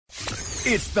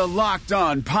It's the Locked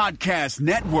On Podcast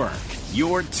Network,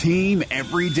 your team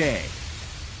every day.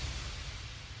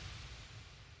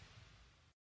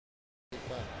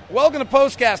 Welcome to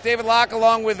POSTCAST. David Locke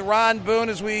along with Ron Boone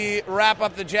as we wrap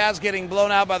up the Jazz getting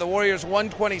blown out by the Warriors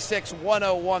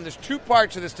 126-101. There's two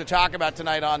parts of this to talk about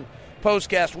tonight on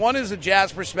POSTCAST. One is the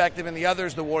Jazz perspective and the other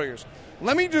is the Warriors.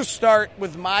 Let me just start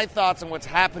with my thoughts on what's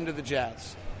happened to the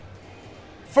Jazz.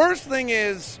 First thing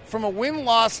is, from a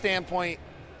win-loss standpoint,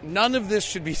 none of this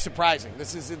should be surprising.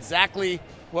 This is exactly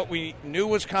what we knew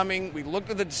was coming. We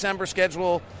looked at the December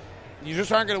schedule. You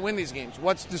just aren't going to win these games.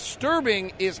 What's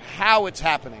disturbing is how it's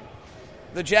happening.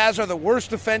 The Jazz are the worst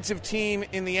defensive team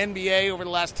in the NBA over the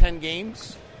last 10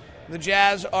 games. The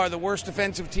Jazz are the worst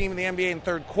defensive team in the NBA in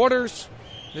third quarters.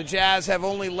 The Jazz have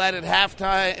only led at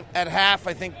halftime. At half,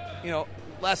 I think,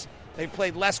 less. They've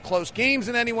played less close games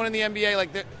than anyone in the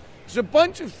NBA. There's a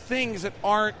bunch of things that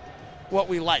aren't what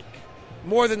we like,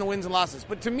 more than the wins and losses.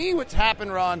 But to me, what's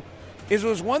happened, Ron, is it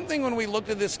was one thing when we looked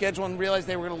at this schedule and realized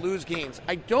they were going to lose games.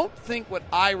 I don't think what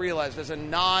I realized as a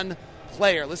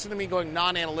non-player, listen to me going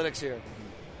non-analytics here,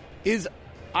 is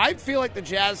I feel like the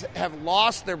Jazz have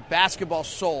lost their basketball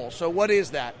soul. So what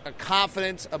is that? A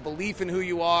confidence, a belief in who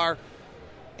you are.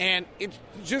 And it's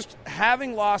just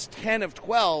having lost 10 of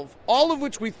 12, all of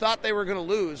which we thought they were going to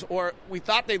lose, or we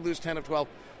thought they'd lose 10 of 12,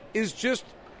 is just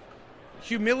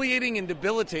humiliating and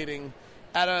debilitating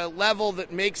at a level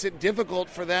that makes it difficult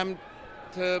for them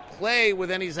to play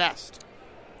with any zest.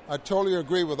 I totally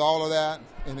agree with all of that,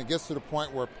 and it gets to the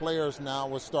point where players now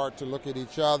will start to look at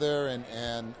each other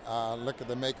and look at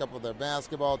the makeup of their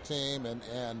basketball team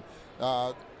and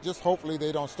just hopefully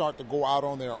they don't start to go out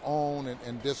on their own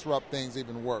and disrupt things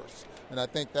even worse. And I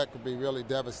think that could be really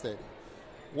devastating.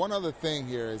 One other thing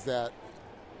here is that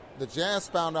the Jazz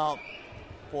found out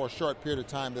for a short period of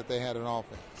time that they had an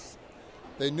offense.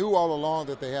 They knew all along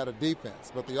that they had a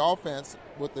defense, but the offense,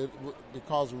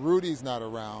 because Rudy's not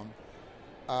around,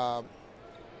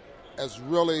 has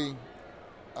really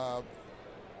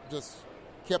just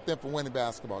kept them from winning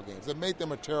basketball games. It made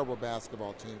them a terrible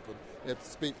basketball team,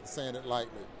 saying it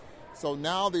lightly. So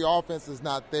now the offense is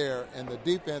not there, and the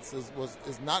defense is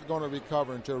not going to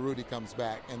recover until Rudy comes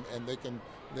back, and they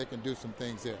can do some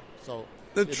things there. So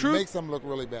it makes them look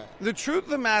really bad. The truth of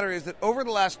the matter is that over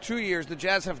the last 2 years, the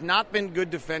Jazz have not been good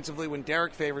defensively when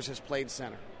Derek Favors has played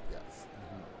center. Yes.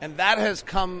 Mm-hmm. And that has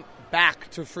come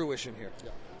back to fruition here.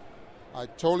 Yeah. I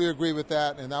totally agree with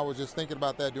that, and I was just thinking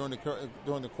about that during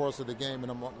the course of the game,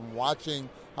 and I'm watching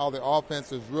how the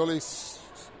offense is really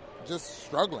just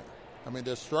struggling. I mean,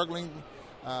 they're struggling.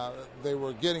 They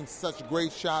were getting such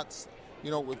great shots,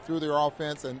 through their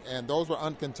offense, and those were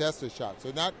uncontested shots.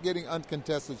 They're not getting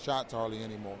uncontested shots hardly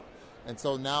anymore. And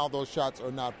so now those shots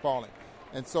are not falling.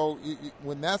 And so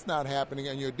when that's not happening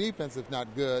and your defense is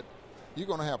not good, you're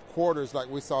going to have quarters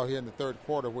like we saw here in the third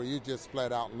quarter where you just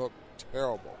flat out look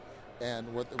terrible. And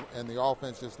the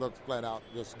offense just looks flat out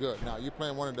just good. Now, you're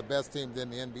playing one of the best teams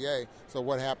in the NBA, so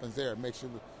what happens there? It makes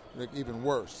you look even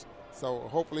worse. So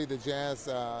hopefully the Jazz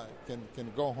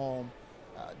can go home.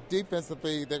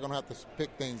 Defensively, they're going to have to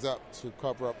pick things up to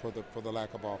cover up for the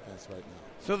lack of offense right now.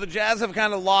 So the Jazz have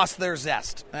kind of lost their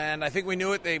zest, and I think we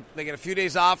knew it. They get a few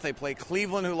days off. They play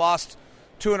Cleveland, who lost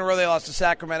 2 in a row. They lost to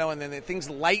Sacramento, and then things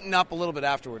lighten up a little bit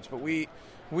afterwards. But we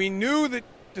knew that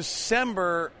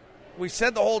December, we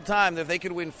said the whole time that if they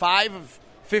could win 5 of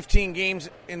 15 games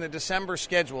in the December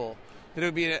schedule, that it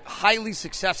would be a highly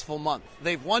successful month.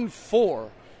 They've won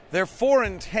 4. They're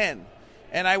 4-10.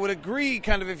 And I would agree,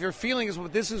 kind of, if your feeling is, well,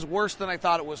 this is worse than I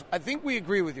thought it was. I think we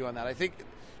agree with you on that. I think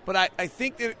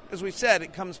that, as we said,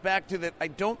 it comes back to that I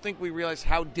don't think we realize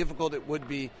how difficult it would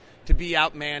be to be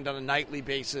outmanned on a nightly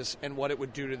basis and what it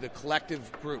would do to the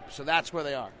collective group. So that's where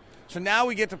they are. So now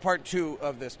we get to part 2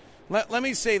 of this. Let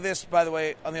me say this, by the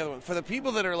way, on the other one. For the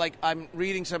people that are like, I'm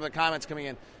reading some of the comments coming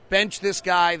in, bench this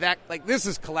guy, that, this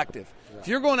is collective. Yeah. If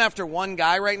you're going after one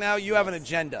guy right now, you have an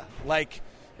agenda.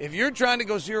 If you're trying to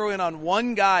go zero in on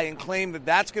one guy and claim that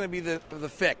that's going to be the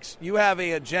fix, you have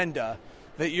an agenda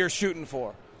that you're shooting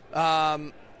for.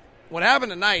 What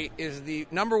happened tonight is the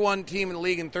number 1 team in the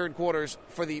league in third quarters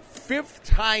for the 5th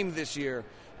time this year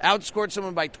outscored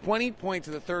someone by 20 points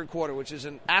in the third quarter, which is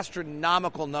an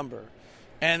astronomical number.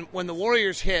 And when the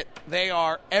Warriors hit, they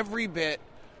are every bit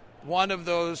one of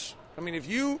those. I mean, if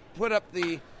you put up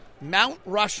the Mount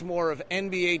Rushmore of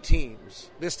NBA teams,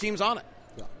 this team's on it.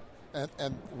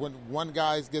 And when one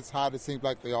guy gets hot, it seems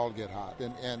like they all get hot.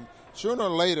 And sooner or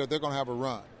later, they're going to have a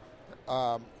run.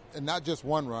 And not just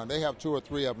one run. They have 2 or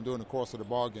 3 of them during the course of the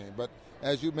ball game. But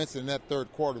as you mentioned, in that third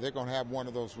quarter, they're going to have one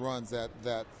of those runs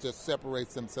that just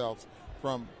separates themselves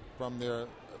from their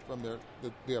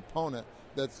the opponent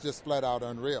that's just flat out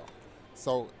unreal.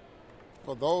 So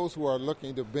for those who are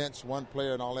looking to bench one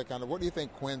player and all that kind of, what do you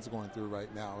think Quinn's going through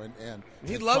right now? And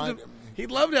he'd love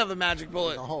to have the magic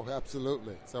bullet. Oh,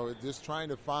 absolutely. So just trying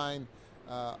to find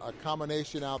a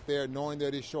combination out there, knowing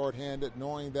that he's shorthanded,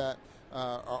 knowing that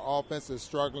our offense is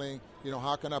struggling.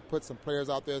 How can I put some players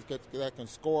out there that can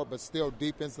score but still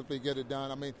defensively get it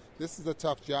done? I mean, this is a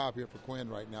tough job here for Quinn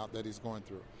right now that he's going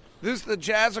through. The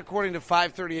Jazz, according to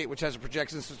 538, which has a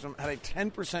projection system, had a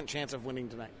 10% chance of winning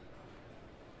tonight.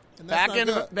 Back end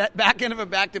of a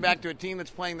back-to-back to a team that's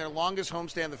playing their longest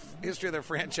homestand in the history of their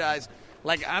franchise.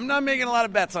 Like, I'm not making a lot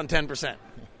of bets on 10%.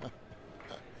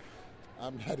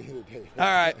 I'm not either, Dave. All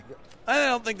right. I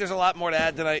don't think there's a lot more to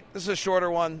add tonight. This is a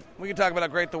shorter one. We can talk about how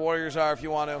great the Warriors are if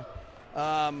you want to.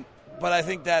 But I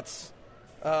think that's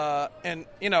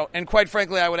and quite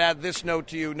frankly, I would add this note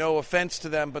to you, no offense to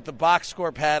them, but the box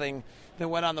score padding that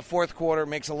went on the fourth quarter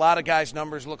makes a lot of guys'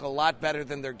 numbers look a lot better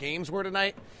than their games were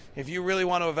tonight. If you really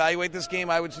want to evaluate this game,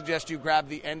 I would suggest you grab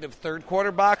the end of third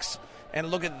quarter box and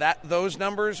look at those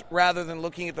numbers rather than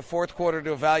looking at the fourth quarter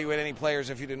to evaluate any players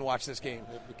if you didn't watch this game.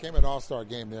 It became an all-star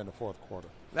game there in the fourth quarter.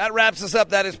 That wraps us up.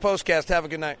 That is Postcast. Have a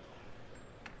good night.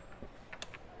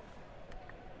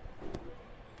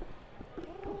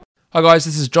 Hi guys,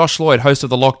 this is Josh Lloyd, host of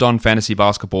the Locked On Fantasy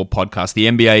Basketball podcast. The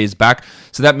NBA is back,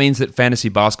 so that means that fantasy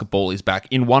basketball is back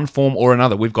in one form or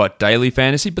another. We've got daily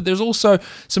fantasy, but there's also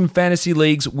some fantasy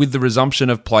leagues with the resumption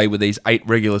of play with these 8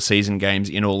 regular season games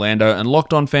in Orlando, and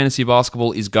Locked On Fantasy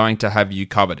Basketball is going to have you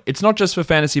covered. It's not just for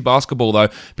fantasy basketball though,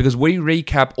 because we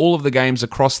recap all of the games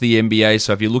across the NBA,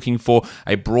 so if you're looking for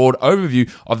a broad overview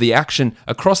of the action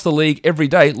across the league every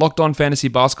day, Locked On Fantasy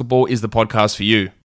Basketball is the podcast for you.